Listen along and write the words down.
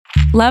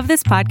Love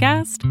this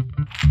podcast?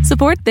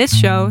 Support this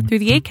show through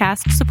the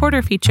Acast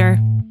supporter feature.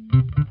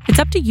 It's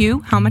up to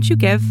you how much you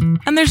give,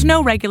 and there's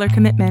no regular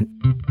commitment.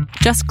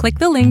 Just click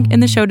the link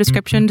in the show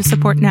description to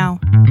support now.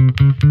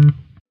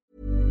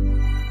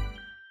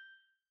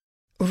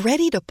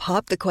 Ready to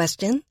pop the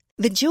question?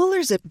 The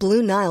jewelers at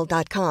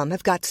BlueNile.com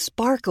have got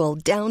sparkle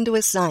down to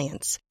a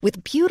science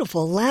with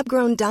beautiful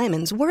lab-grown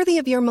diamonds worthy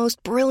of your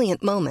most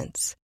brilliant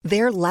moments.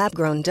 Their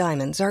lab-grown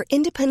diamonds are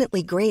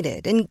independently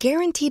graded and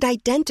guaranteed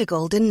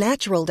identical to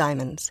natural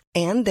diamonds,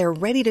 and they're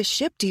ready to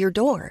ship to your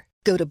door.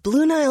 Go to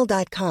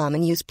BlueNile.com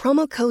and use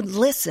promo code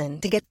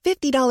LISTEN to get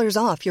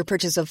 $50 off your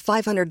purchase of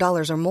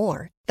 $500 or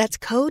more. That's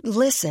code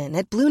LISTEN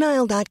at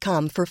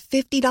BlueNile.com for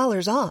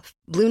 $50 off.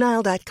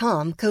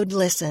 BlueNile.com, code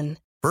LISTEN.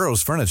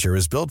 Burrow's furniture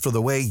is built for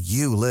the way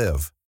you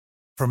live.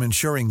 From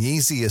ensuring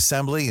easy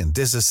assembly and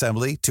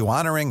disassembly to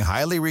honoring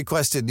highly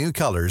requested new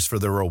colors for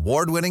their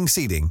award-winning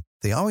seating,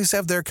 they always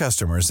have their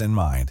customers in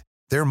mind.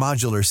 Their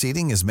modular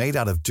seating is made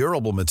out of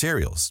durable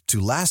materials to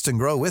last and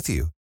grow with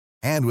you.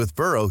 And with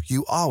Burrow,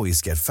 you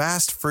always get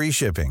fast, free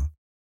shipping.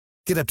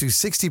 Get up to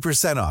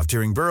 60% off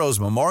during Burrow's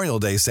Memorial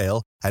Day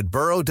sale at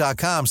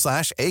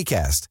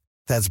burrow.com/ACAST.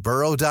 That's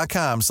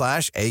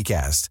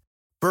burrow.com/ACAST.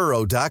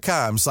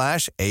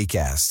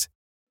 burrow.com/ACAST.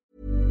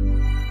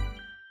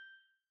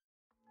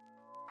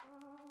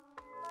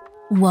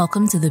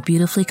 Welcome to the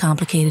Beautifully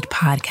Complicated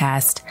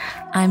podcast.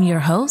 I'm your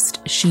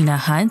host, Sheena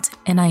Hunt,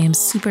 and I am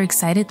super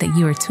excited that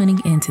you are tuning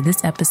into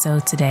this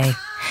episode today.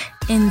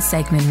 In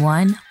segment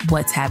 1,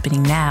 What's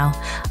Happening Now,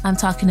 I'm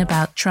talking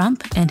about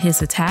Trump and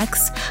his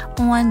attacks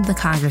on the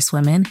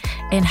Congresswomen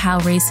and how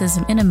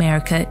racism in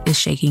America is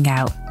shaking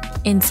out.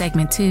 In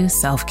segment 2,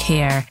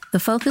 Self-Care, the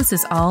focus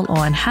is all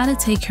on how to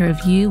take care of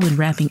you when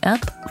wrapping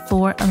up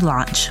for a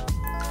launch.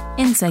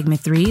 In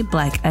segment 3,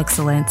 Black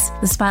Excellence,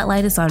 the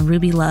spotlight is on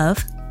Ruby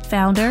Love,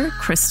 founder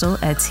Crystal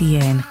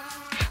Etienne.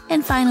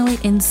 And finally,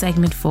 in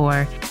segment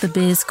 4, the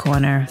Biz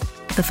Corner,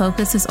 the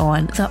focus is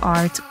on the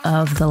art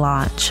of the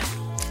launch.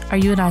 Are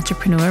you an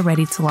entrepreneur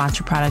ready to launch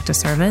a product or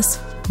service?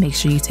 Make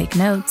sure you take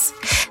notes.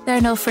 There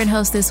are no friend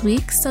hosts this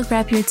week, so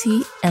grab your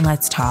tea and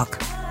let's talk.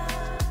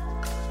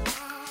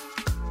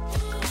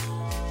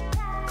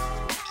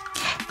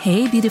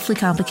 Hey, Beautifully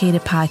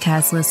Complicated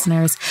podcast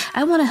listeners.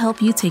 I want to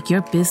help you take your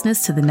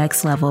business to the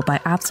next level by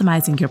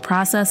optimizing your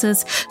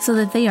processes so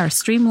that they are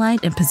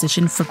streamlined and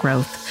positioned for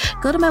growth.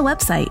 Go to my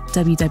website,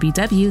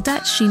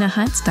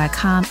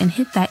 www.sheenahunt.com, and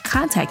hit that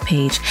contact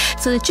page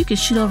so that you can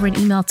shoot over an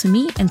email to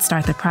me and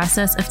start the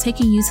process of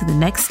taking you to the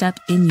next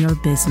step in your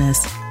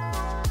business.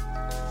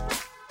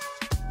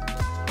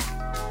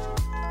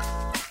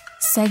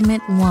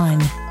 Segment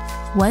 1,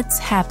 What's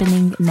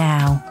Happening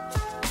Now?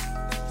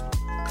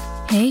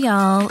 Hey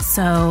y'all,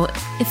 so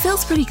it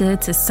feels pretty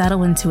good to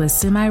settle into a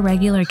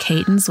semi-regular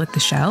cadence with the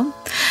show.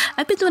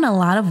 I've been doing a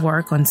lot of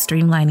work on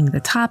streamlining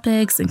the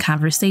topics and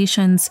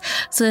conversations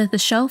so that the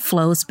show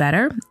flows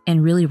better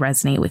and really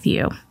resonate with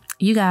you.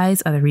 You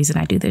guys are the reason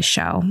I do this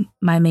show.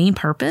 My main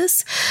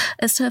purpose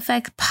is to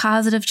affect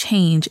positive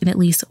change in at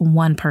least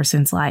one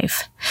person's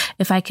life.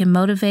 If I can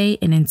motivate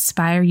and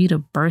inspire you to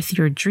birth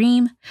your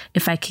dream,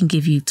 if I can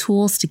give you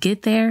tools to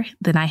get there,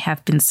 then I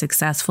have been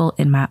successful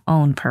in my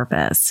own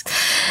purpose.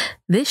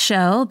 This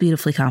show,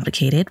 Beautifully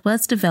Complicated,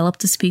 was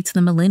developed to speak to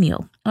the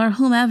millennial or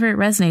whomever it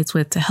resonates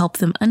with to help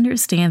them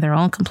understand their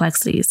own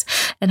complexities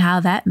and how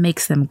that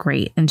makes them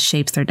great and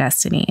shapes their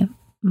destiny.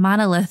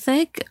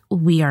 Monolithic,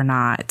 we are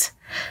not.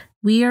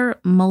 We are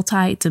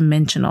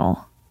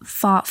multi-dimensional,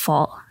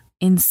 thoughtful,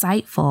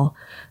 insightful,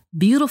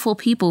 beautiful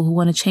people who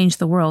want to change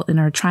the world and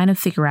are trying to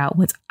figure out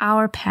what's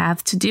our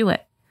path to do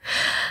it.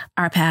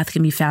 Our path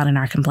can be found in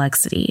our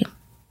complexity.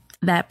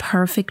 That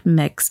perfect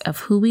mix of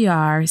who we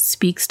are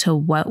speaks to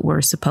what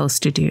we're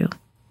supposed to do.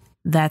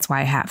 That's why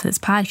I have this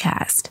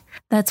podcast.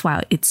 That's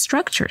why it's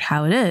structured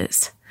how it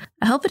is.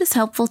 I hope it is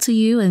helpful to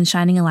you in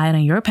shining a light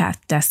on your path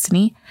to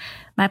destiny.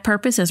 My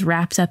purpose is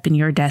wrapped up in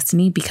your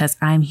destiny because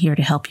I'm here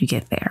to help you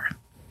get there.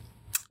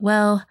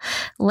 Well,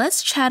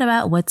 let's chat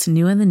about what's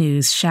new in the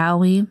news, shall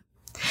we?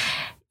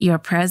 Your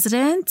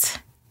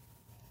president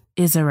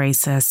is a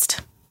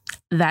racist.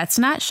 That's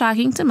not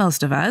shocking to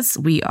most of us.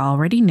 We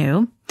already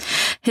knew.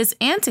 His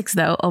antics,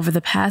 though, over the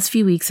past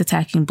few weeks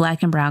attacking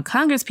Black and brown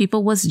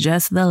congresspeople was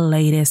just the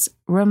latest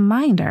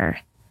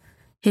reminder.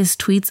 His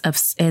tweets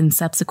and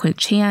subsequent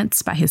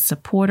chants by his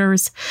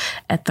supporters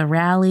at the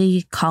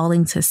rally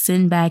calling to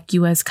send back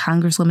U.S.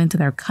 congresswomen to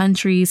their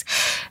countries.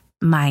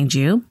 Mind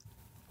you,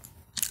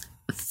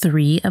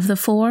 3 of the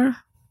 4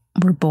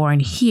 were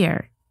born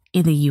here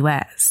in the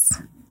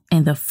U.S.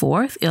 And the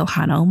 4th,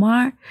 Ilhan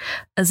Omar,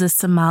 is a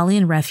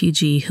Somalian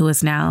refugee who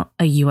is now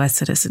a U.S.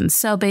 citizen.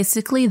 So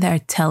basically, they're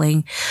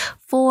telling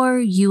 4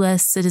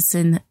 U.S.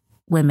 citizen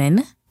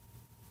women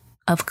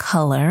of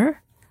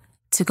color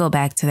to go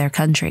back to their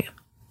country.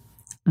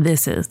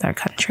 This is their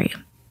country.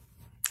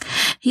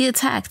 He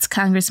attacked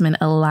Congressman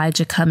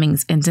Elijah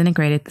Cummings and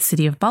denigrated the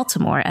city of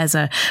Baltimore as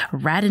a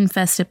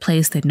rat-infested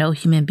place that no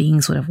human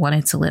beings would have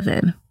wanted to live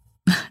in.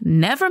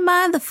 Never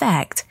mind the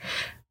fact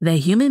that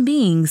human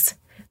beings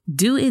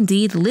do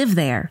indeed live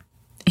there.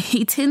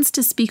 He tends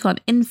to speak on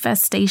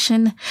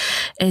infestation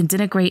and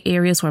denigrate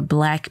areas where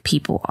Black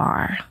people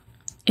are.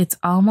 It's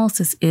almost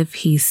as if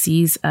he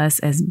sees us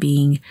as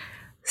being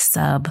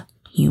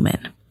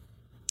subhuman.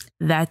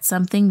 That's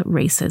something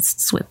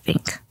racists would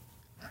think.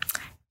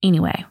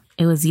 Anyway,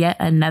 it was yet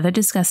another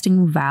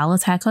disgusting, vile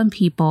attack on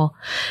people,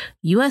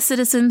 U.S.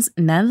 citizens,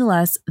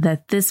 nonetheless,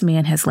 that this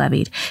man has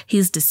levied.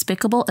 He's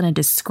despicable and a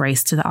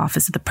disgrace to the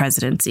office of the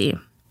presidency.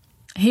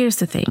 Here's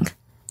the thing.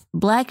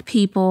 Black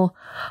people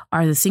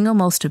are the single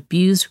most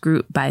abused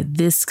group by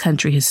this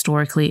country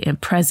historically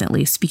and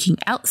presently, speaking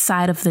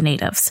outside of the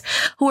natives,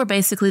 who are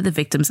basically the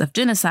victims of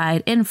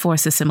genocide,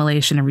 enforced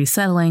assimilation, and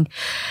resettling,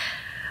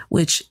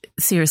 which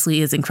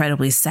seriously is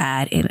incredibly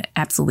sad and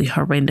absolutely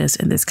horrendous.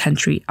 And this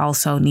country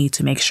also need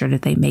to make sure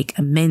that they make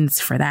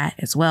amends for that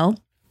as well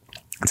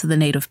to the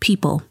native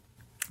people.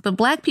 But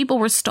Black people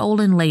were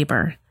stolen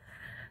labor.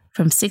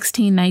 From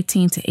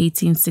 1619 to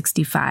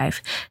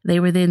 1865, they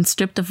were then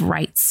stripped of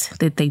rights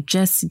that they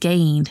just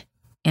gained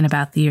in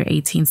about the year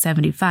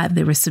 1875.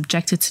 They were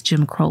subjected to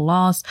Jim Crow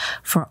laws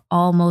for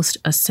almost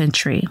a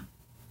century.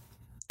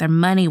 Their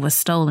money was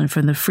stolen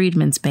from the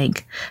Freedmen's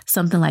Bank,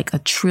 something like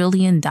 $1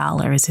 trillion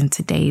in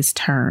today's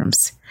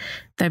terms.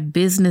 Their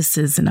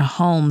businesses and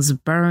homes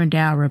burned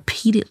down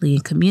repeatedly in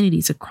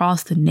communities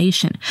across the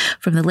nation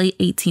from the late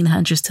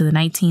 1800s to the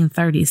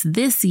 1930s.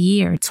 This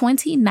year,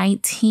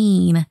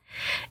 2019,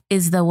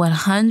 is the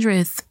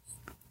 100th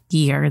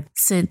year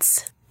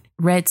since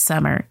Red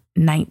Summer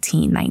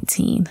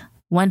 1919.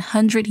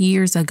 100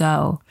 years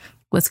ago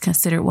was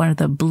considered one of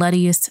the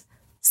bloodiest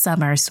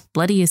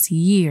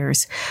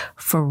years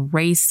for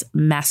race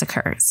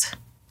massacres.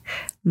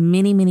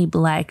 Many, many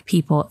Black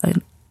people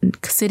in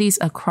cities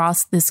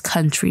across this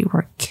country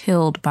were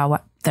killed by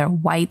their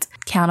white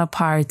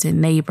counterparts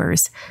and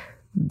neighbors,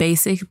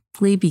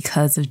 basically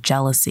because of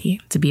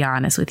jealousy, to be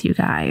honest with you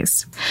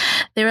guys.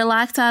 They were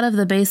locked out of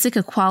the basic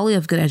equality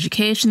of good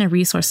education and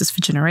resources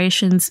for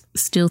generations.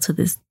 Still to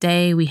this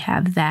day, we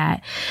have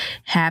that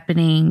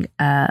happening,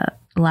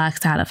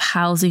 locked out of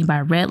housing by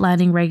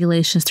redlining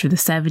regulations through the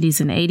 70s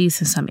and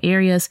 80s in some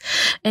areas,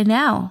 and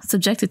now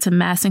subjected to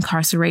mass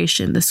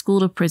incarceration, the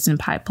school to prison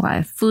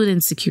pipeline, food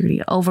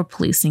insecurity,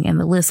 over-policing, and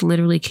the list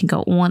literally can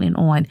go on and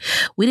on.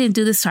 We didn't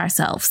do this to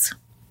ourselves.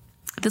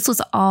 This was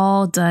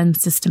all done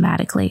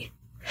systematically.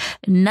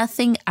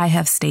 Nothing I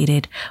have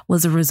stated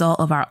was a result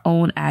of our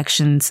own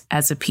actions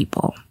as a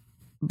people,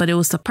 but it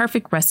was the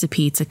perfect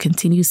recipe to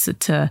continue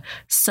to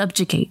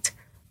subjugate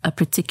a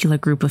particular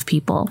group of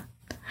people.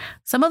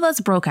 Some of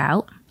us broke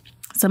out.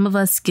 Some of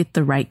us get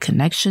the right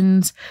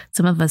connections.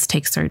 Some of us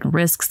take certain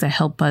risks that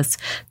help us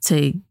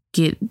to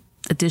get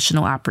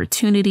additional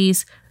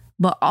opportunities.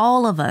 But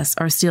all of us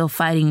are still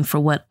fighting for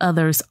what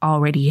others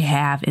already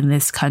have in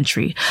this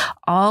country.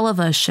 All of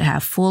us should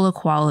have full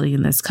equality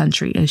in this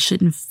country and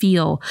shouldn't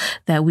feel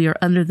that we are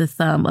under the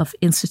thumb of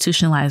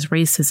institutionalized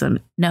racism.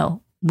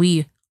 No,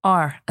 we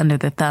are under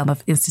the thumb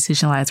of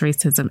institutionalized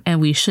racism, and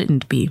we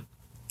shouldn't be.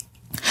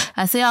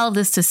 I say all of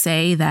this to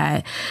say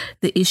that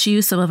the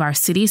issues some of our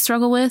cities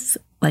struggle with,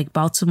 like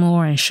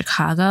Baltimore and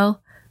Chicago,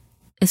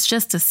 it's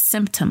just a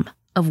symptom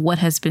of what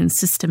has been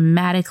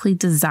systematically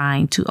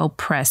designed to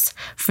oppress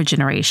for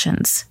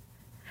generations.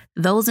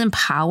 Those in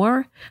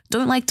power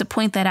don't like to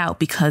point that out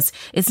because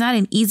it's not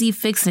an easy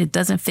fix and it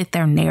doesn't fit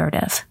their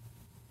narrative.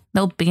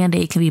 No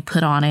Band-Aid can be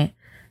put on it.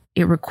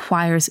 It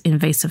requires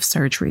invasive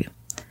surgery.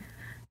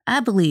 I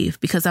believe,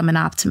 because I'm an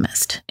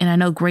optimist and I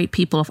know great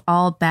people of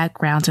all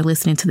backgrounds are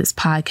listening to this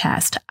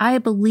podcast, I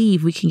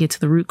believe we can get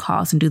to the root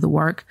cause and do the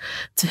work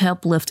to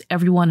help lift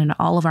everyone in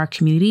all of our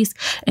communities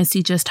and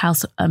see just how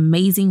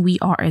amazing we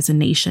are as a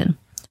nation.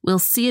 We'll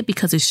see it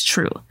because it's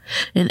true,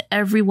 and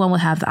everyone will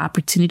have the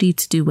opportunity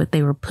to do what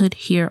they were put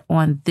here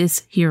on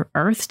this here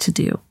earth to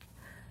do.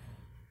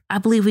 I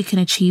believe we can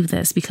achieve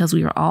this because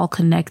we are all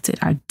connected.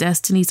 Our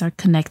destinies are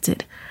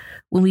connected.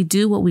 When we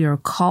do what we are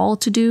called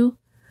to do,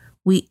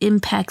 we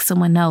impact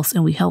someone else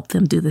and we help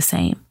them do the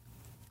same.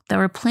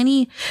 There are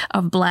plenty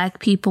of Black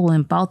people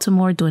in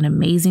Baltimore doing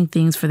amazing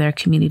things for their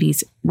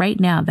communities. Right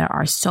now, there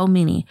are so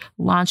many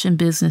launching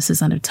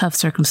businesses under tough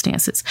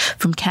circumstances,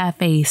 from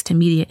cafes to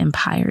media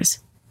empires.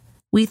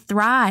 We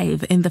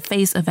thrive in the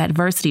face of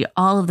adversity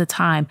all of the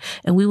time,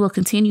 and we will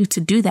continue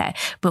to do that.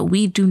 But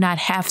we do not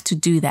have to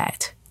do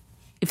that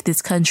if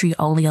this country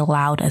only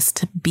allowed us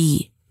to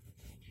be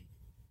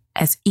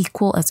as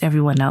equal as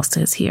everyone else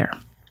is here.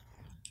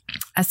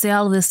 I say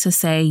all of this to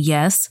say,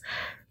 yes,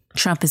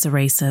 Trump is a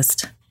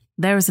racist.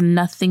 There is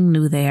nothing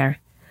new there.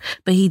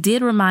 But he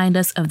did remind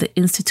us of the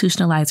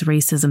institutionalized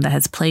racism that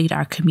has plagued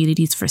our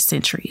communities for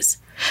centuries,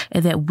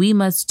 and that we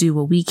must do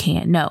what we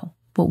can, no,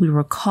 what we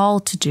were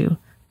called to do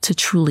to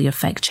truly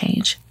affect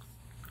change.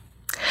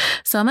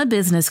 So I'm a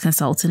business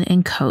consultant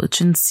and coach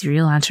and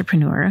serial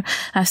entrepreneur.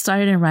 I've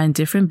started and run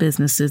different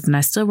businesses, and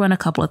I still run a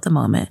couple at the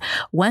moment.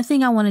 One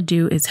thing I want to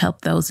do is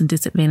help those in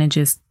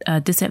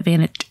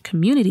disadvantaged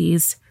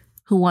communities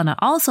who want to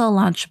also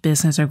launch a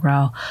business or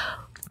grow.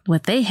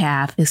 What they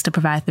have is to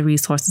provide the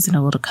resources and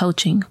a little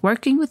coaching.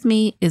 Working with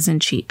me isn't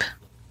cheap.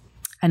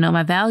 I know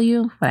my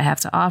value, what I have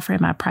to offer,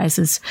 and my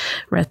prices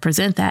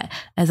represent that,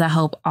 as I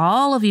hope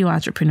all of you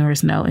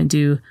entrepreneurs know and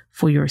do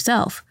for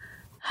yourself.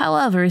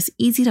 However, it's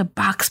easy to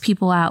box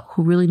people out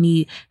who really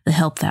need the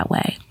help that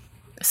way.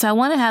 So I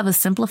want to have a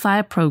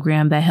simplified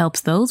program that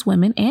helps those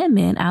women and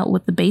men out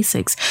with the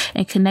basics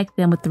and connect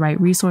them with the right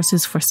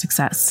resources for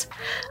success.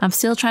 I'm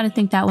still trying to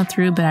think that one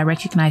through, but I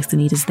recognize the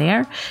need is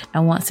there. I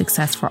want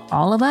success for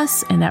all of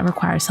us, and that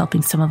requires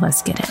helping some of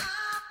us get it.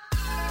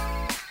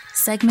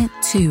 Segment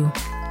 2,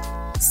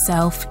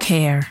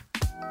 self-care.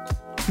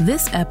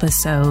 This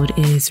episode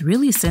is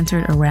really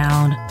centered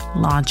around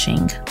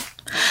launching.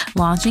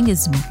 Launching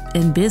is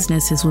in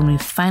business is when we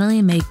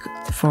finally make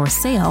for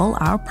sale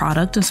our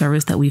product or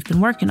service that we've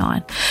been working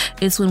on.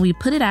 It's when we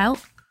put it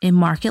out and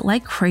market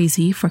like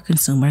crazy for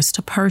consumers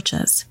to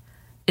purchase.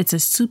 It's a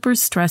super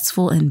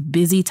stressful and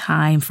busy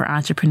time for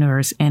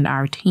entrepreneurs and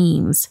our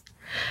teams.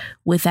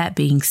 With that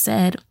being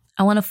said,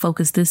 I want to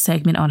focus this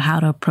segment on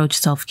how to approach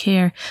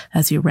self-care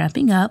as you're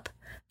ramping up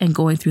and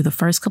going through the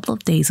first couple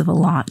of days of a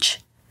launch.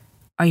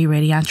 Are you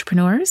ready,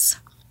 entrepreneurs?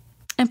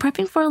 And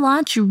prepping for a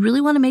launch, you really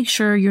want to make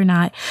sure you're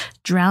not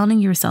drowning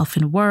yourself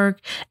in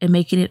work and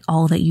making it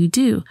all that you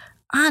do.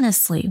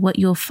 Honestly, what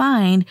you'll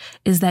find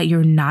is that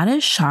you're not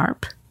as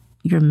sharp,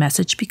 your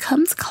message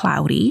becomes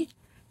cloudy,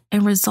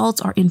 and results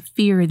are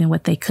inferior than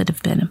what they could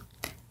have been.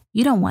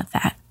 You don't want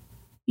that.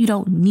 You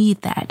don't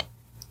need that.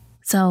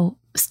 So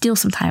steal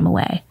some time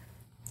away.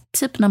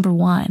 Tip number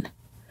 1,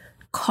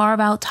 carve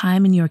out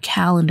time in your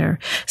calendar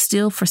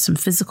still for some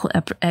physical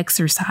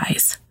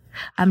exercise.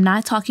 I'm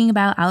not talking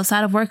about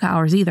outside of work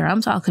hours either.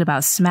 I'm talking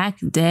about smack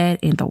dead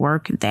in the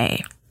work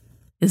day.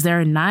 Is there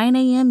a 9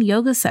 a.m.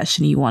 yoga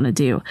session you want to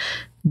do?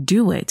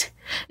 Do it.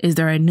 Is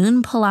there a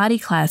noon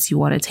Pilates class you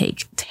want to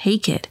take?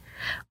 Take it.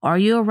 Are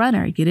you a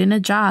runner? Get in a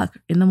jog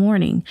in the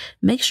morning.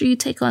 Make sure you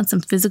take on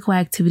some physical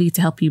activity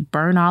to help you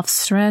burn off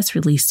stress,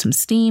 release some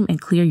steam, and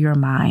clear your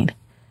mind.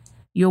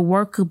 Your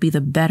work will be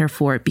the better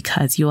for it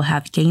because you'll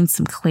have gained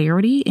some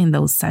clarity in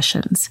those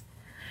sessions.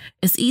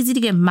 It's easy to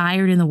get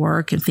mired in the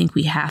work and think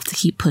we have to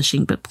keep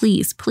pushing, but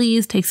please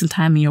take some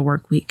time in your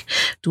work week,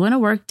 during a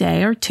work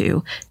day or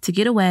two, to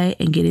get away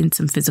and get in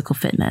some physical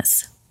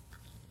fitness.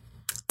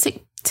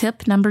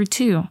 Tip number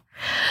 2,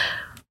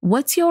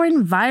 what's your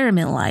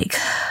environment like?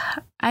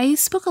 I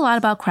spoke a lot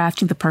about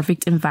crafting the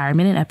perfect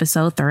environment in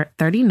episode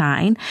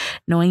 39.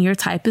 Knowing your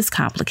type is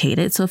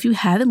complicated, so if you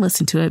haven't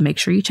listened to it, make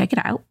sure you check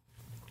it out.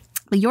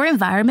 But your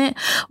environment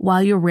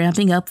while you're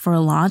ramping up for a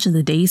launch and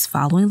the days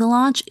following the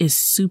launch is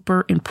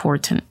super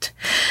important.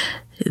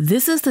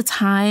 This is the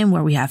time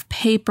where we have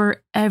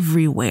paper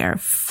everywhere,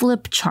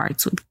 flip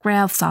charts with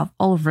graphs all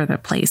over the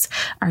place.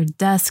 Our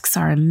desks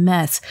are a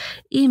mess.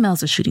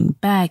 Emails are shooting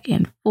back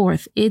and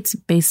forth. It's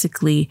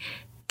basically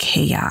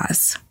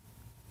chaos.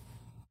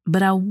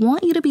 But I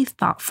want you to be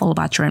thoughtful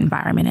about your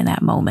environment in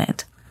that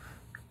moment.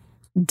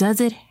 Does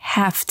it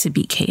have to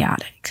be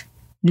chaotic?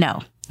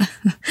 No.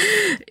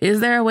 Is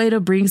there a way to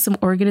bring some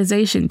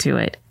organization to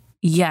it?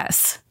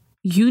 Yes.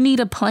 You need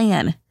a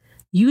plan.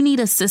 You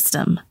need a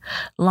system.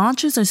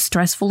 Launches are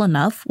stressful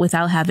enough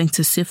without having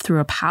to sift through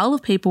a pile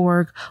of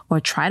paperwork or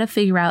try to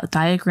figure out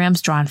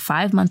diagrams drawn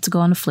 5 months ago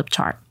on a flip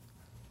chart.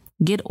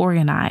 Get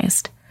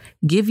organized.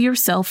 Give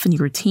yourself and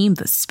your team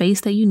the space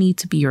that you need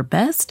to be your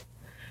best.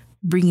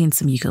 Bring in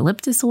some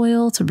eucalyptus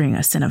oil to bring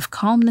a sense of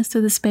calmness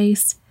to the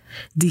space.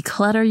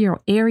 Declutter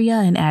your area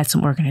and add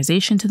some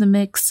organization to the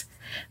mix.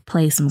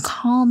 Play some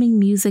calming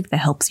music that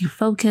helps you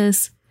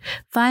focus.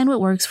 Find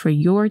what works for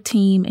your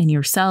team and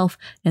yourself,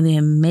 and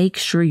then make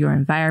sure your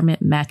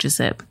environment matches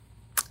it.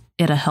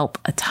 It'll help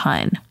a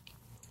ton.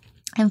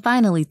 And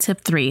finally,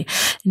 tip 3,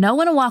 know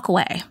when to walk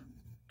away.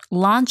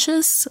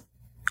 Launches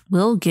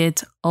will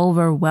get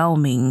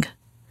overwhelming.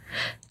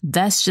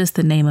 That's just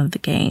the name of the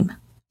game.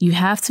 You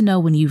have to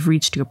know when you've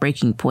reached your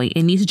breaking point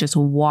and need to just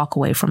walk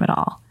away from it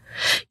all.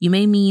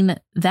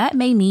 That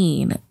may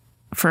mean,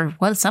 for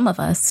some of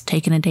us,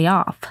 taking a day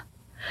off,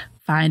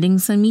 finding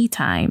some me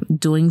time,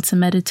 doing some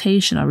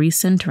meditation or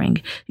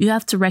recentering. You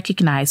have to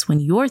recognize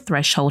when your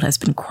threshold has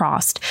been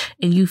crossed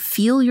and you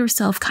feel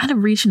yourself kind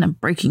of reaching a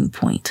breaking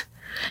point.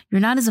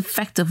 You're not as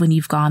effective when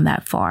you've gone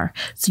that far.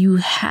 So you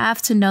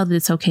have to know that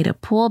it's okay to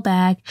pull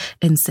back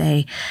and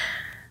say,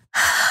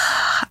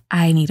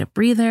 I need a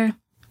breather,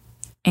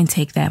 and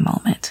take that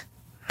moment.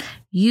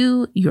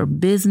 You, your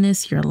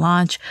business, your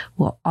launch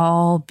will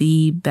all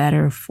be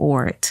better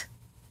for it.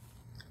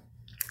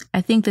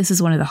 I think this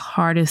is one of the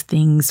hardest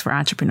things for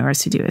entrepreneurs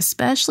to do,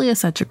 especially at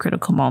such a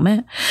critical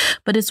moment,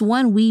 but it's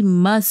one we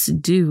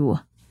must do.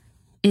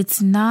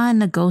 It's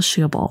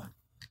non-negotiable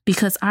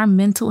because our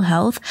mental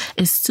health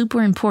is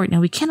super important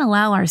and we can't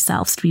allow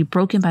ourselves to be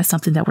broken by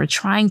something that we're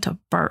trying to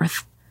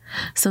birth.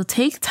 So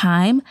take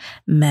time,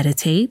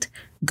 meditate,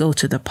 go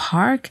to the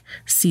park,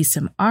 see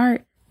some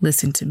art,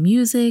 listen to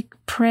music,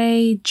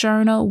 pray,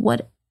 journal,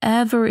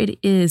 whatever it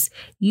is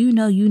you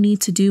know you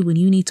need to do when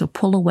you need to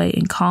pull away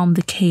and calm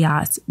the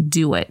chaos.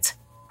 Do it.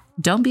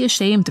 Don't be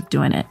ashamed of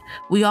doing it.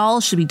 We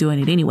all should be doing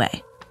it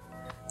anyway.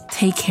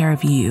 Take care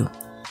of you.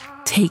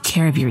 Take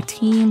care of your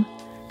team.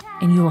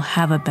 and you will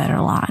have a better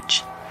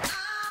launch.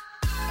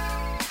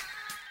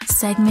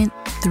 Segment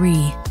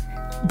 3,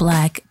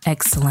 Black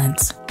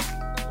Excellence.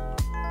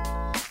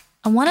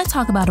 I want to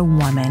talk about a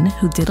woman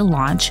who did a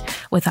launch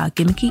without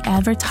gimmicky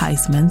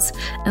advertisements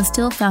and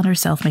still found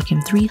herself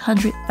making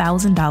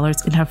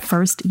 $300,000 in her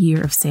first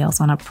year of sales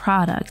on a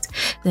product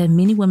that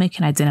many women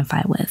can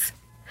identify with.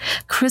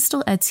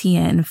 Crystal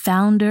Etienne,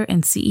 founder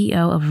and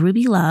CEO of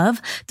Ruby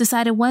Love,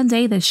 decided one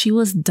day that she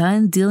was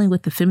done dealing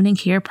with the feminine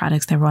care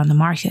products that were on the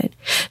market.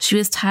 She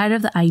was tired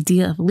of the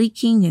idea of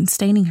leaking and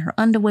staining her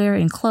underwear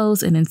and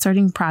clothes and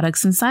inserting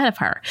products inside of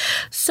her.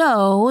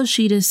 So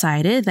she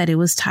decided that it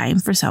was time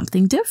for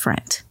something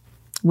different.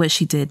 What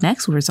she did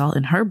next would result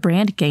in her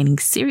brand gaining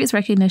serious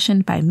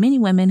recognition by many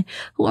women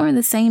who are in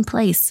the same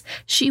place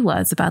she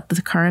was about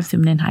the current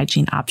feminine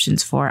hygiene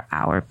options for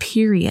our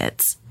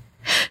periods.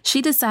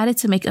 She decided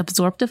to make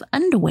absorptive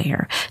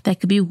underwear that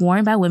could be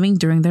worn by women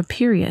during their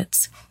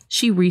periods.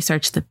 She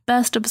researched the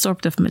best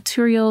absorptive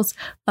materials,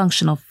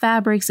 functional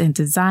fabrics, and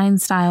design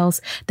styles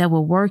that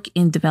will work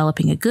in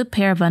developing a good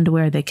pair of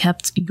underwear that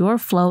kept your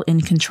flow in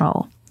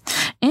control.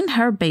 In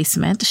her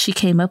basement, she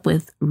came up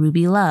with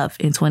Ruby Love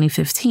in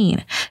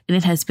 2015, and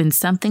it has been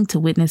something to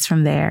witness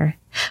from there.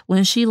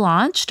 When she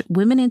launched,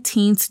 women and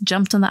teens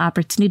jumped on the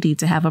opportunity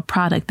to have a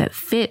product that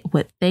fit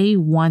what they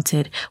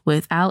wanted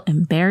without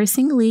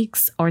embarrassing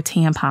leaks or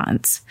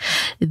tampons.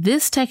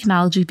 This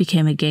technology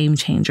became a game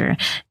changer,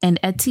 and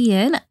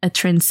Etienne, a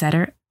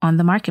trendsetter on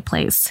the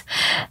marketplace.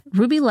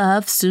 Ruby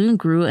Love soon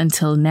grew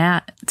until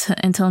not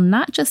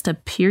just a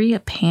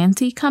period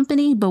panty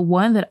company, but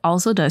one that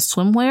also does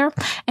swimwear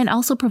and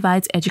also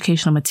provides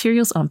educational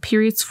materials on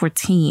periods for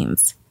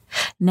teens.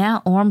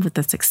 Now armed with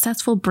a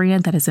successful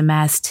brand that has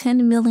amassed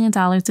 $10 million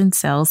in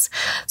sales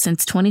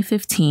since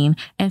 2015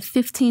 and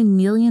 $15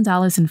 million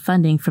in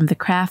funding from the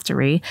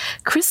Craftery,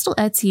 Crystal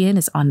Etienne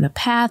is on the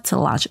path to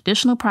launch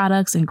additional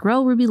products and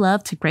grow Ruby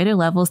Love to greater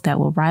levels that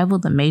will rival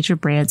the major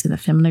brands in the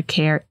feminine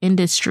care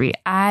industry.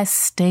 I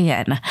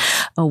stan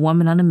a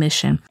woman on a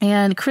mission.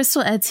 And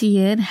Crystal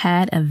Etienne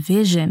had a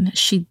vision.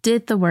 She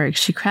did the work.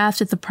 She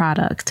crafted the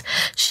product.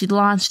 She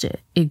launched it.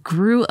 It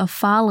grew a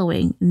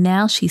following.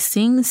 Now she's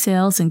seeing the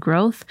sales and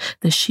growth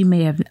that she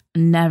may have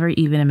never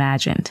even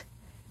imagined.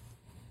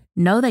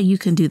 Know that you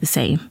can do the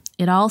same.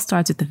 It all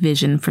starts with the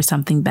vision for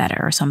something better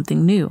or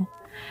something new.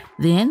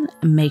 Then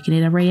making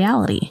it a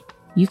reality.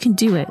 You can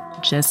do it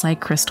just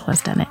like Crystal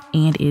has done it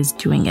and is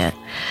doing it.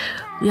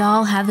 We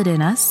all have it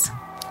in us.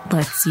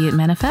 Let's see it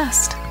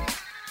manifest.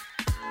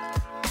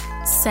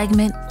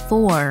 Segment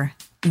 4,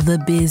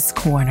 The Biz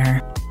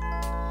Corner.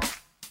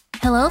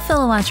 Hello,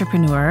 fellow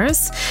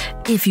entrepreneurs.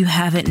 If you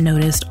haven't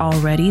noticed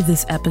already,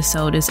 this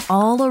episode is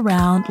all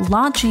around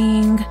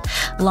launching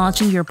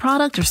your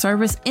product or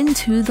service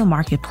into the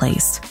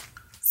marketplace.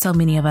 So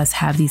many of us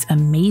have these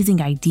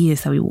amazing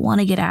ideas that we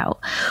want to get out.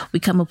 We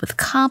come up with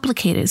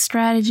complicated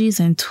strategies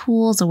and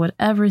tools or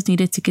whatever is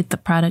needed to get the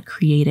product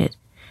created.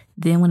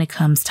 Then when it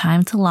comes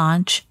time to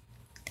launch,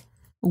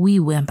 we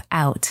wimp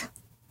out.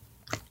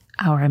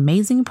 Our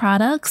amazing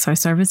products or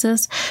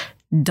services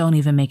don't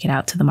even make it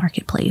out to the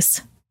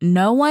marketplace.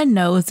 No one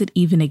knows it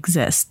even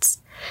exists.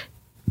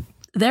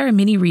 There are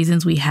many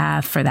reasons we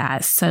have for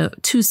that. So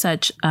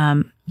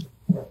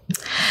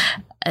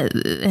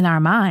in our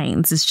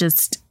minds, it's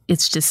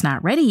just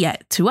not ready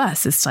yet to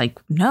us. It's like,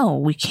 no,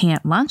 we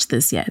can't launch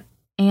this yet.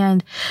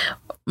 And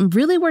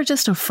really, we're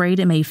just afraid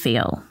it may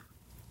fail.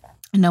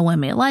 No one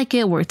may like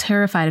it. We're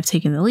terrified of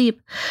taking the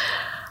leap.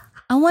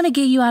 I want to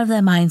get you out of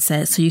that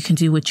mindset so you can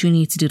do what you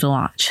need to do to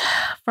launch.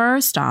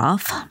 First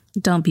off,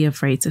 don't be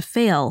afraid to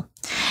fail.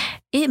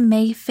 It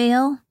may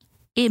fail.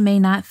 It may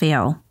not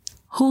fail.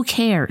 Who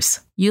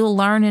cares? You'll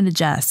learn and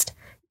adjust.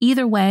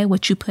 Either way,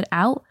 what you put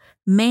out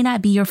may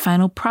not be your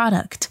final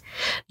product.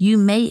 You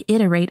may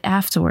iterate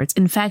afterwards.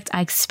 In fact,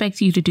 I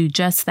expect you to do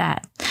just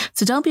that.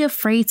 So don't be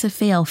afraid to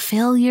fail.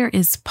 Failure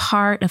is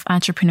part of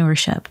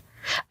entrepreneurship.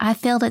 I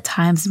failed at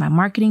times in my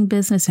marketing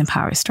business and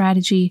power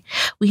strategy.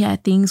 We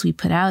had things we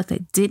put out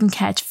that didn't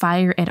catch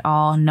fire at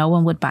all. No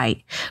one would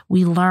bite.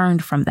 We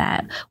learned from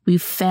that. We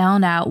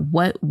found out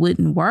what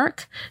wouldn't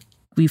work.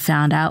 We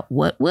found out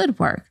what would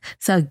work.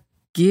 So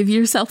give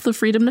yourself the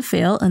freedom to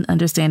fail and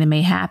understand it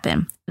may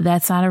happen.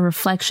 That's not a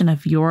reflection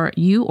of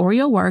you or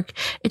your work.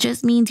 It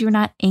just means you're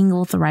not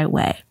angled the right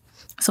way.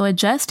 So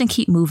adjust and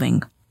keep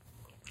moving.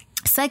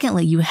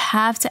 Secondly, you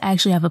have to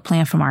actually have a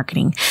plan for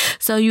marketing.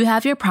 So you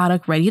have your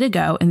product ready to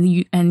go and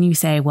you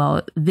say,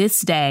 well,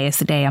 this day is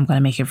the day I'm going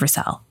to make it for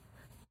sale.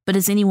 But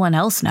does anyone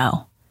else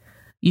know?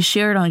 You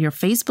share it on your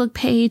Facebook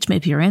page,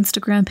 maybe your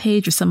Instagram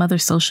page or some other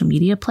social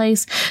media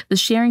place. The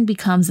sharing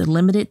becomes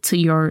limited to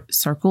your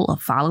circle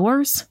of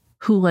followers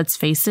who, let's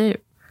face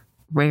it,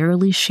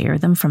 rarely share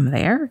them from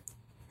there.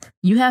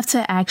 You have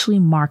to actually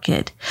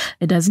market.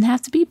 It doesn't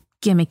have to be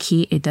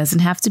gimmicky. It doesn't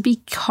have to be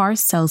car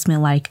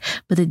salesman-like,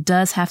 but it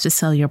does have to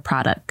sell your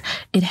product.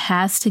 It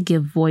has to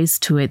give voice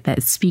to it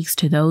that speaks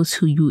to those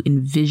who you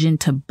envision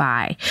to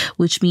buy,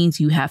 which means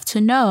you have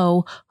to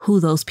know who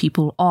those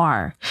people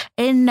are.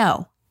 And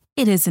no,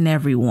 it isn't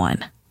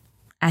everyone.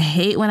 I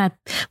hate when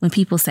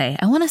people say,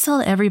 I want to sell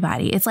to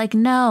everybody. It's like,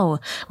 no,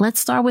 let's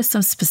start with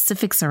some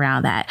specifics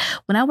around that.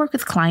 When I work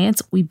with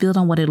clients, we build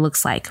on what it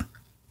looks like.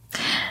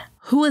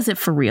 Who is it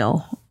for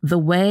real?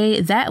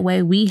 That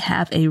way we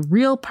have a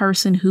real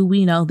person who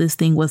we know this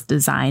thing was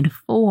designed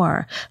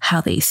for, how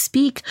they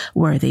speak,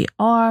 where they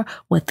are,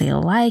 what they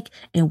like,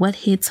 and what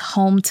hits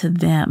home to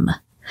them.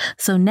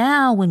 So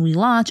now when we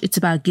launch, it's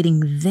about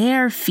getting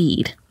their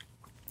feed.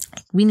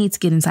 We need to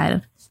get inside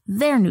of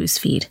their news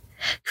feed,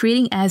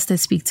 creating ads that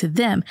speak to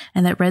them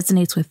and that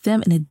resonates with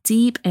them in a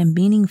deep and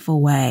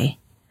meaningful way.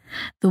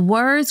 The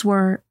words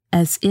were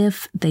as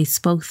if they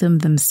spoke them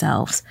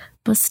themselves,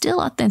 but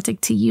still authentic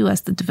to you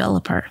as the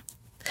developer.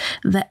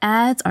 The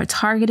ads are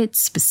targeted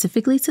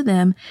specifically to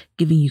them,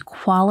 giving you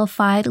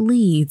qualified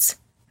leads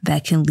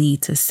that can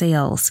lead to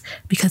sales,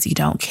 because you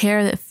don't care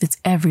if it's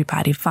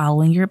everybody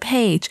following your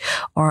page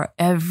or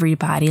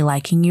everybody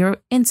liking your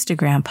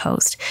Instagram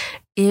post.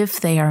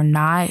 If they are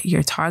not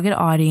your target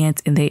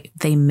audience and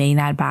they may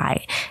not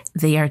buy,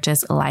 they are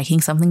just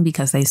liking something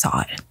because they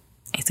saw it.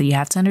 And so you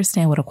have to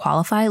understand what a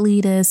qualified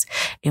lead is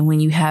and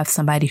when you have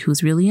somebody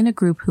who's really in a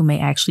group who may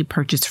actually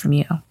purchase from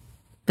you.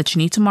 But you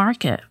need to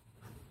market.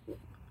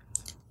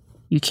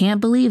 You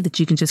can't believe that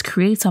you can just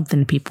create something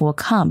and people will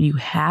come. You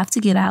have to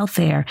get out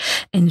there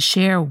and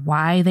share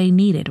why they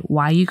need it,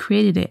 why you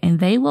created it, and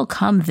they will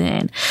come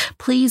then.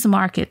 Please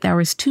market. There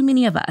was too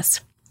many of us.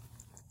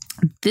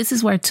 This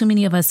is where too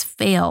many of us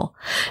fail.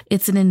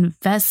 It's an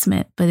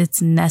investment, but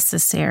it's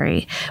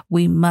necessary.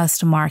 We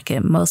must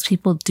market. Most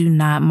people do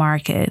not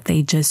market.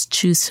 They just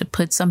choose to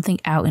put something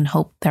out and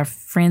hope their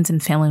friends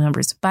and family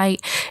members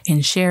bite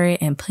and share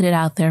it and put it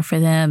out there for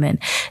them. And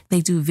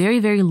they do very,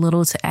 very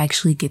little to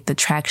actually get the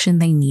traction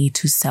they need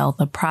to sell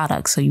the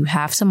product. So you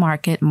have to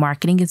market.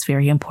 Marketing is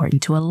very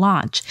important to a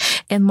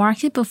launch, and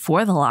market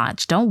before the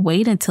launch. Don't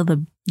wait until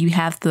you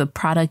have the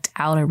product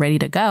out and ready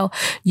to go.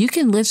 You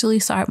can literally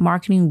start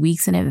marketing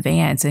weeks in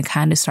advance and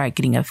kind of start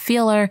getting a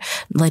feeler,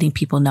 letting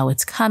people know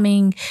it's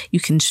coming. You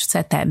can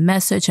set that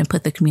message and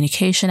put the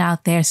communication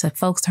out there so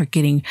folks are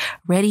getting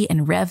ready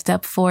and revved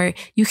up for it.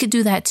 You could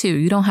do that too.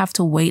 You don't have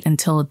to wait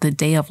until the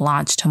day of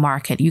launch to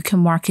market. You can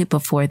market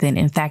before then.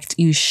 In fact,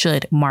 you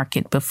should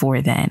market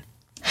before then.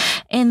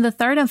 And the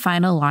third and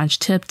final launch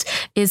tip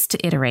is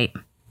to iterate.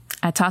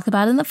 I talked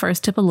about it in the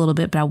first tip a little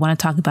bit, but I want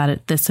to talk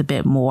about this a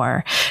bit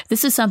more.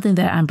 This is something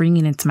that I'm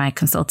bringing into my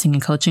consulting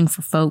and coaching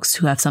for folks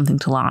who have something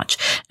to launch.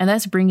 And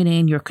that's bringing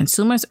in your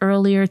consumers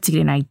earlier to get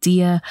an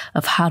idea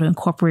of how to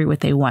incorporate what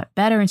they want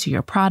better into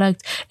your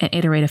product and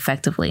iterate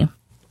effectively.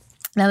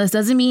 Now, this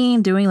doesn't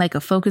mean doing like a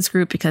focus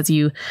group because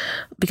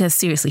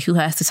seriously, who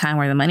has the time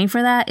or the money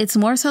for that? It's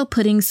more so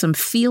putting some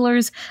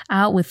feelers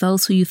out with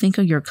those who you think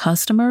are your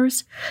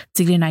customers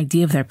to get an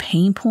idea of their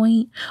pain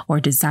point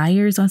or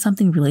desires on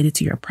something related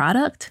to your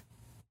product.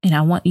 And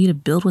I want you to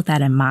build with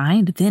that in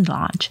mind, then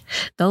launch.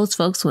 Those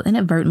folks will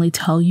inadvertently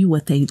tell you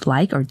what they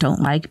like or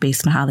don't like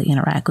based on how they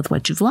interact with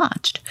what you've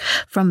launched.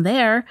 From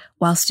there,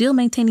 while still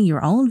maintaining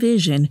your own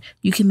vision,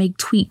 you can make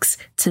tweaks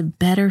to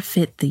better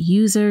fit the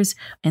users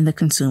and the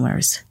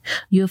consumers.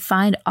 You'll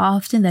find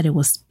often that it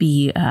will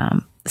be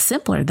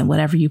simpler than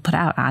whatever you put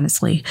out,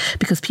 honestly,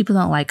 because people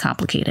don't like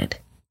complicated.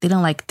 They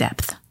don't like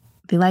depth.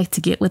 They like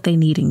to get what they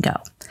need and go.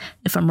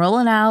 If I'm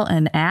rolling out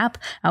an app,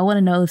 I want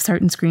to know if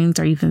certain screens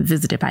are even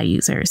visited by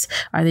users.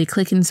 Are they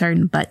clicking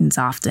certain buttons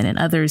often and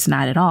others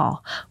not at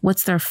all?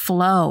 What's their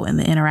flow in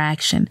the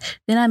interaction?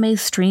 Then I may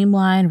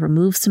streamline,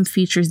 remove some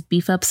features,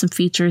 beef up some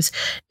features.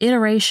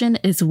 Iteration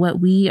is what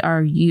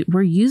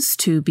we're used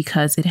to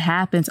because it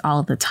happens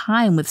all the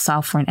time with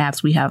software and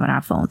apps we have on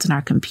our phones and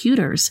our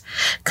computers.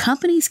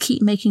 Companies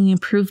keep making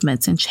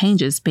improvements and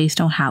changes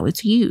based on how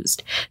it's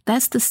used.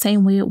 That's the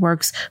same way it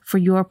works for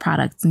your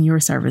products and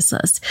your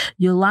services.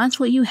 You'll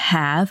launch what you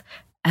have,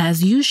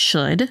 as you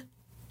should,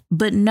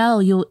 but no,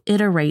 you'll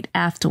iterate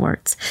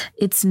afterwards.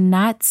 It's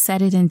not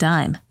set it and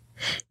done.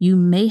 You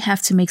may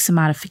have to make some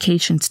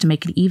modifications to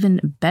make an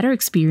even better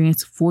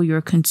experience for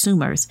your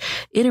consumers.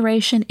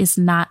 Iteration is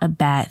not a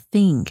bad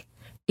thing.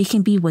 It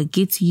can be what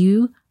gets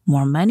you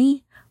more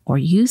money or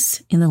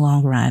use in the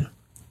long run.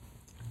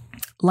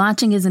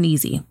 Launching isn't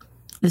easy.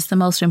 It's the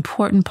most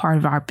important part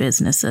of our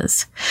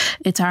businesses.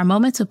 It's our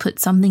moment to put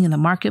something in the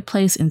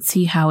marketplace and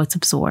see how it's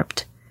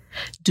absorbed.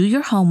 Do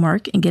your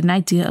homework and get an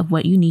idea of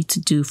what you need to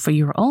do for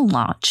your own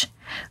launch.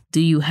 Do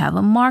you have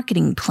a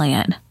marketing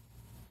plan?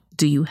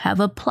 Do you have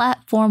a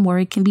platform where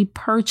it can be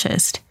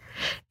purchased?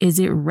 Is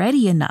it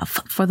ready enough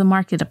for the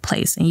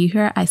marketplace? And you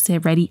hear I say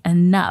ready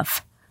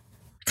enough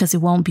because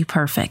it won't be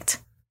perfect.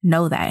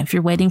 Know that. If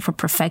you're waiting for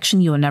perfection,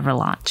 you will never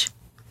launch.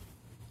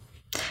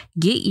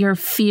 Get your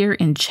fear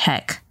in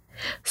check.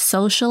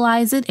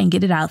 Socialize it and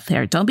get it out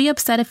there. Don't be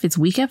upset if it's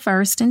weak at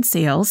first in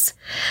sales.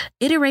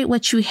 Iterate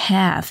what you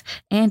have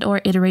and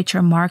or iterate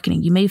your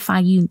marketing. You may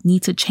find you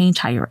need to change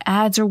how your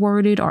ads are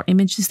worded or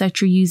images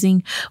that you're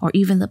using or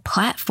even the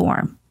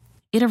platform.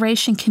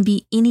 Iteration can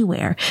be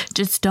anywhere.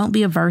 Just don't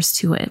be averse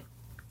to it.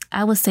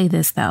 I would say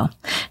this though,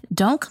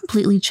 don't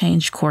completely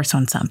change course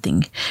on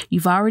something.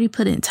 You've already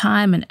put in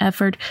time and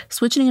effort.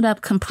 Switching it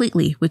up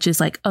completely, which is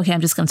like, okay,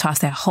 I'm just going to toss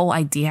that whole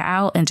idea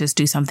out and just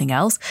do something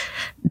else.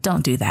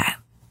 Don't do that.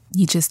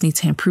 You just need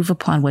to improve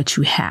upon what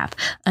you have.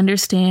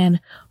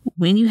 Understand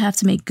when you have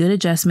to make good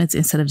adjustments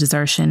instead of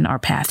desertion or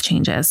path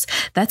changes.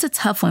 That's a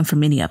tough one for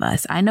many of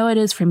us. I know it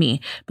is for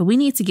me, but we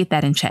need to get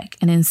that in check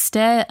and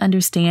instead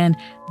understand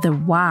the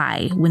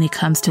why when it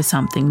comes to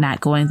something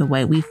not going the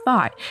way we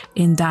thought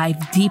and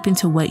dive deep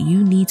into what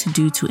you need to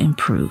do to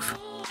improve.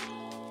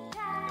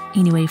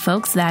 Anyway,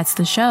 folks, that's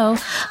the show.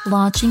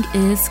 Launching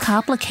is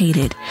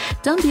complicated.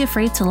 Don't be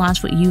afraid to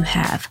launch what you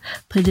have.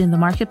 Put it in the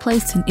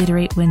marketplace and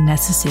iterate when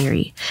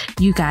necessary.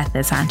 You got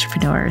this,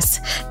 entrepreneurs.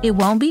 It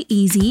won't be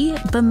easy,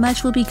 but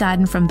much will be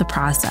gotten from the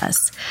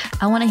process.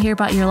 I want to hear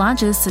about your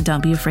launches, so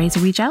don't be afraid to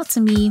reach out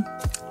to me.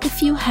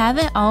 If you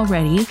haven't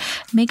already,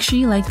 make sure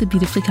you like the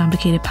Beautifully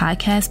Complicated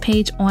podcast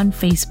page on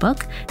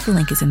Facebook. The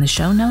link is in the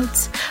show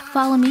notes.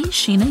 Follow me,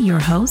 Sheena, your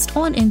host,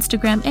 on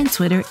Instagram and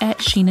Twitter at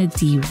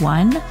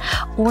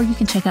SheenaD1, or you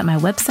can check out my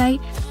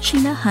website,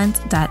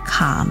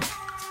 sheenahunt.com.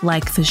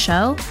 Like the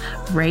show,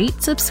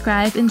 rate,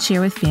 subscribe, and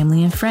share with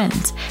family and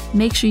friends.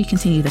 Make sure you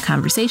continue the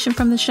conversation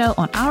from the show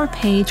on our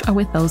page or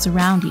with those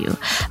around you.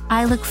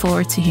 I look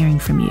forward to hearing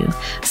from you.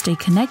 Stay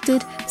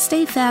connected,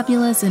 stay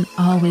fabulous, and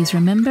always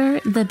remember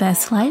the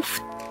best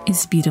life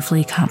is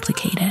beautifully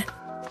complicated.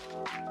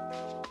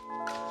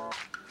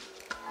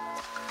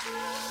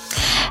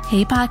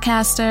 Hey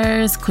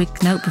podcasters,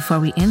 quick note before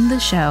we end the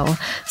show.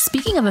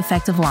 Speaking of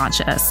effective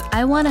launches,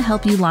 I want to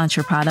help you launch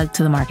your product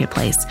to the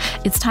marketplace.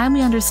 It's time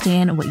we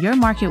understand what your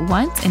market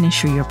wants and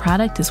ensure your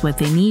product is what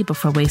they need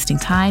before wasting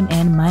time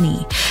and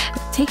money.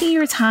 Taking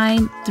your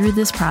time through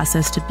this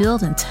process to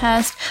build and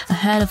test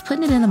ahead of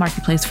putting it in the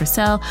marketplace for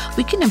sale,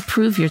 we can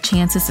improve your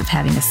chances of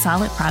having a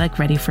solid product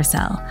ready for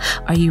sale.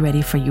 Are you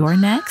ready for your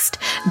next?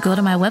 Go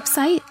to my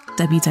website,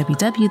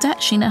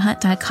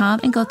 www.sheenahunt.com,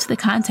 and go to the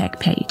contact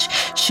page.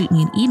 Shoot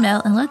me an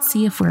email and let's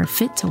see if we're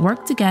fit to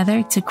work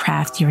together to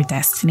craft your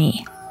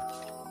destiny.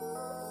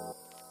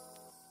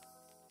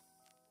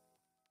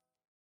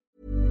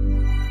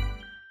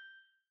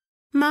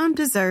 Mom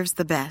deserves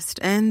the best,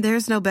 and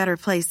there's no better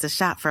place to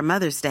shop for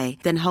Mother's Day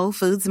than Whole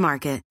Foods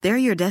Market. They're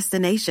your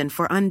destination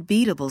for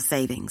unbeatable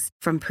savings,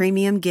 from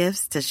premium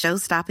gifts to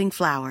show-stopping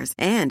flowers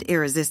and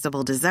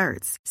irresistible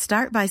desserts.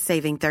 Start by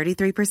saving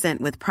 33%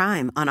 with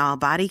Prime on all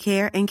body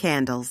care and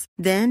candles.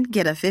 Then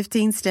get a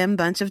 15-stem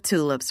bunch of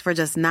tulips for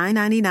just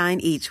 $9.99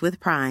 each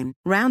with Prime.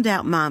 Round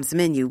out Mom's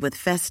menu with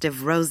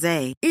festive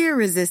rosé,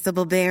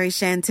 irresistible berry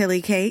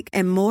chantilly cake,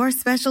 and more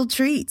special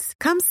treats.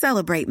 Come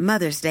celebrate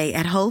Mother's Day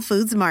at Whole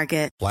Foods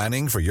Market.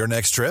 Planning for your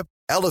next trip?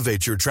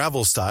 Elevate your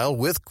travel style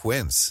with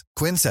Quince.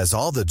 Quince has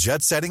all the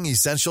jet-setting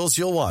essentials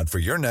you'll want for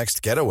your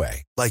next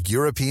getaway, like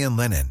European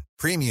linen,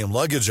 premium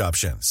luggage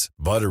options,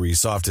 buttery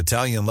soft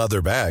Italian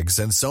leather bags,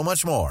 and so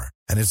much more.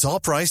 And it's all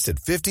priced at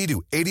 50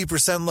 to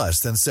 80%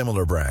 less than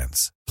similar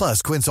brands.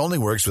 Plus, Quince only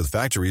works with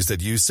factories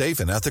that use safe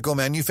and ethical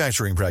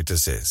manufacturing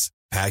practices.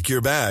 Pack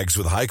your bags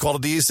with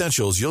high-quality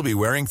essentials you'll be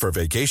wearing for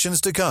vacations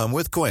to come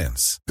with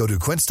Quince. Go to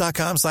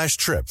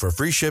quince.com/trip for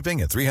free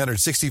shipping and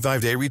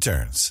 365-day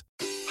returns.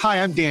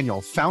 Hi, I'm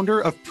Daniel, founder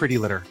of Pretty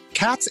Litter.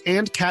 Cats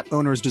and cat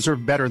owners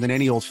deserve better than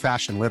any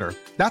old-fashioned litter.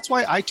 That's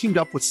why I teamed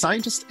up with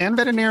scientists and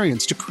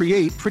veterinarians to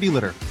create Pretty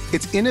Litter.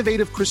 Its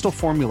innovative crystal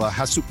formula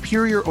has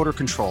superior odor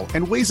control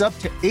and weighs up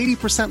to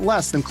 80%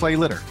 less than clay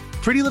litter.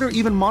 Pretty Litter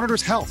even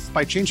monitors health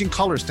by changing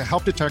colors to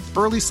help detect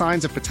early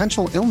signs of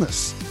potential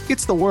illness.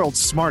 It's the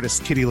world's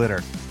smartest kitty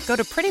litter. Go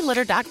to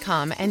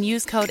prettylitter.com and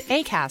use code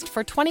ACAST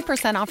for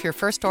 20% off your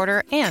first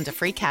order and a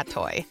free cat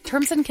toy.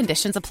 Terms and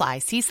conditions apply.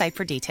 See site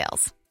for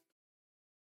details.